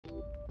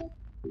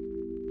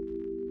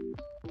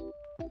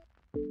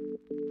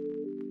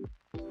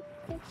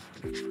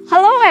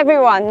Hello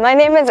everyone, my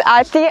name is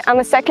Aarti. I'm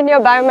a second year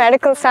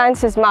biomedical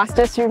sciences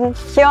master student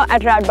here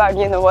at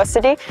Radboud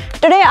University.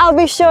 Today I'll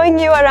be showing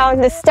you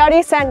around the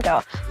study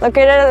center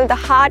located at the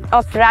heart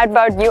of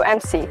Radboud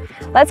UMC.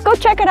 Let's go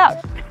check it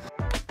out.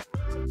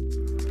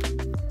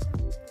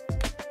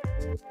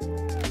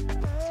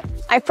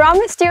 I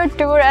promised you a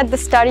tour at the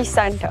study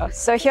center,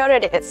 so here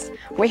it is.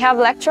 We have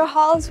lecture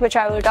halls, which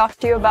I will talk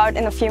to you about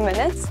in a few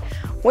minutes.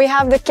 We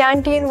have the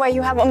canteen where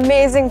you have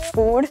amazing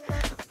food.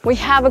 We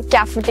have a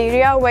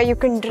cafeteria where you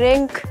can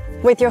drink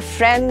with your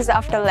friends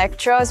after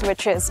lectures,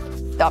 which is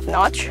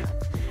top-notch.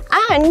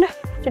 And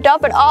to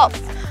top it off,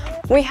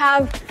 we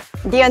have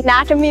the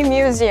anatomy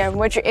museum,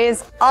 which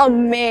is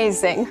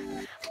amazing.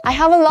 I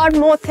have a lot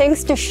more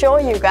things to show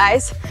you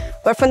guys,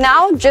 but for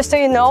now, just so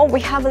you know, we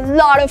have a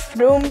lot of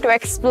room to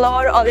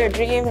explore all your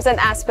dreams and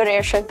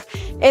aspirations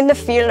in the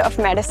field of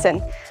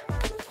medicine.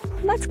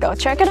 Let's go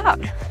check it out.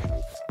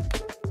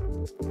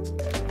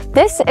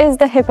 This is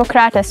the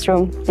Hippocrates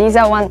room. These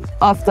are one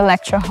of the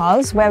lecture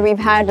halls where we've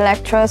had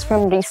lectures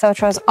from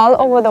researchers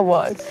all over the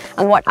world.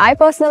 And what I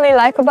personally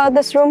like about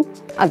this room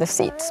are the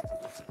seats.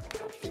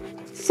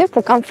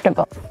 Super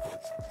comfortable.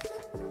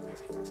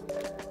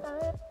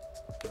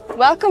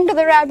 Welcome to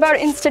the Radboud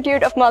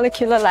Institute of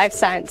Molecular Life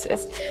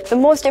Sciences. The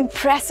most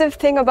impressive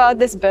thing about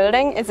this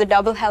building is the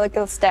double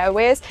helical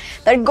stairways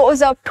that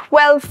goes up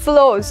 12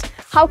 floors.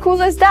 How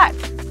cool is that?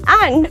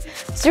 And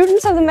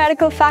students of the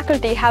medical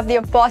faculty have the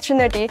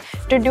opportunity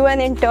to do an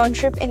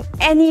internship in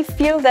any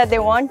field that they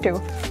want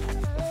to.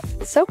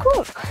 So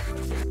cool.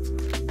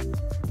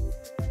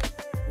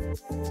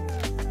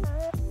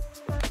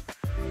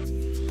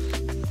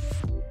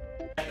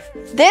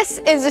 This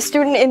is the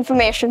student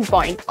information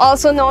point,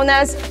 also known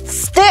as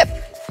STIP.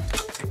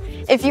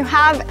 If you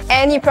have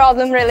any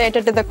problem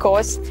related to the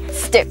course,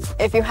 STIP.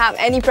 If you have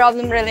any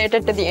problem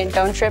related to the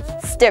internship,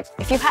 STIP.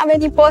 If you have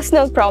any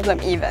personal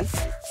problem even,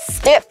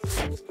 STIP.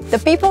 The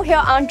people here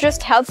aren't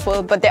just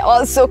helpful, but they're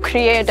also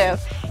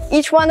creative.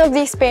 Each one of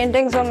these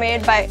paintings were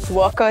made by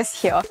workers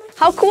here.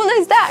 How cool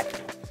is that?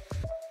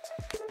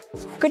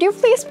 Could you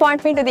please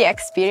point me to the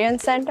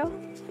Experience Center?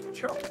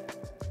 Sure.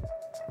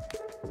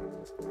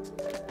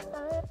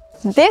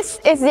 This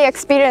is the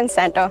Experience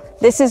Center.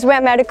 This is where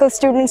medical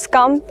students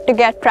come to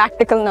get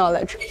practical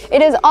knowledge.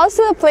 It is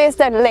also the place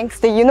that links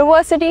the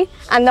university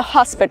and the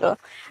hospital,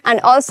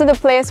 and also the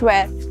place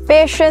where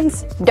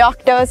patients,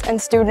 doctors,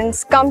 and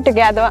students come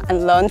together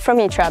and learn from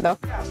each other.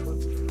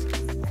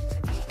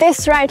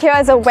 This right here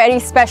is a very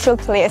special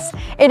place.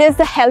 It is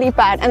the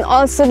helipad and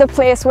also the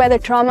place where the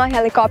trauma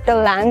helicopter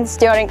lands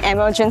during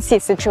emergency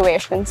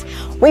situations.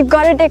 We've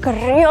got to take a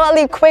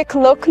really quick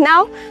look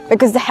now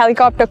because the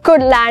helicopter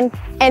could land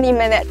any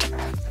minute.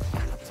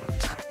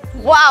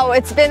 Wow,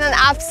 it's been an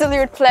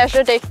absolute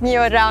pleasure taking you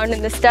around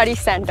in the study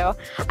center.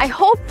 I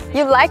hope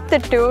you liked the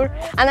tour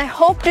and I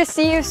hope to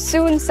see you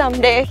soon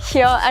someday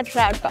here at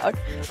Radboud.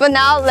 For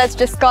now, let's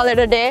just call it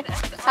a day.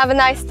 Have a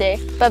nice day.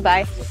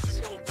 Bye-bye.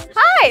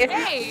 Hi!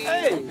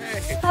 Hey!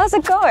 How's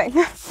it going?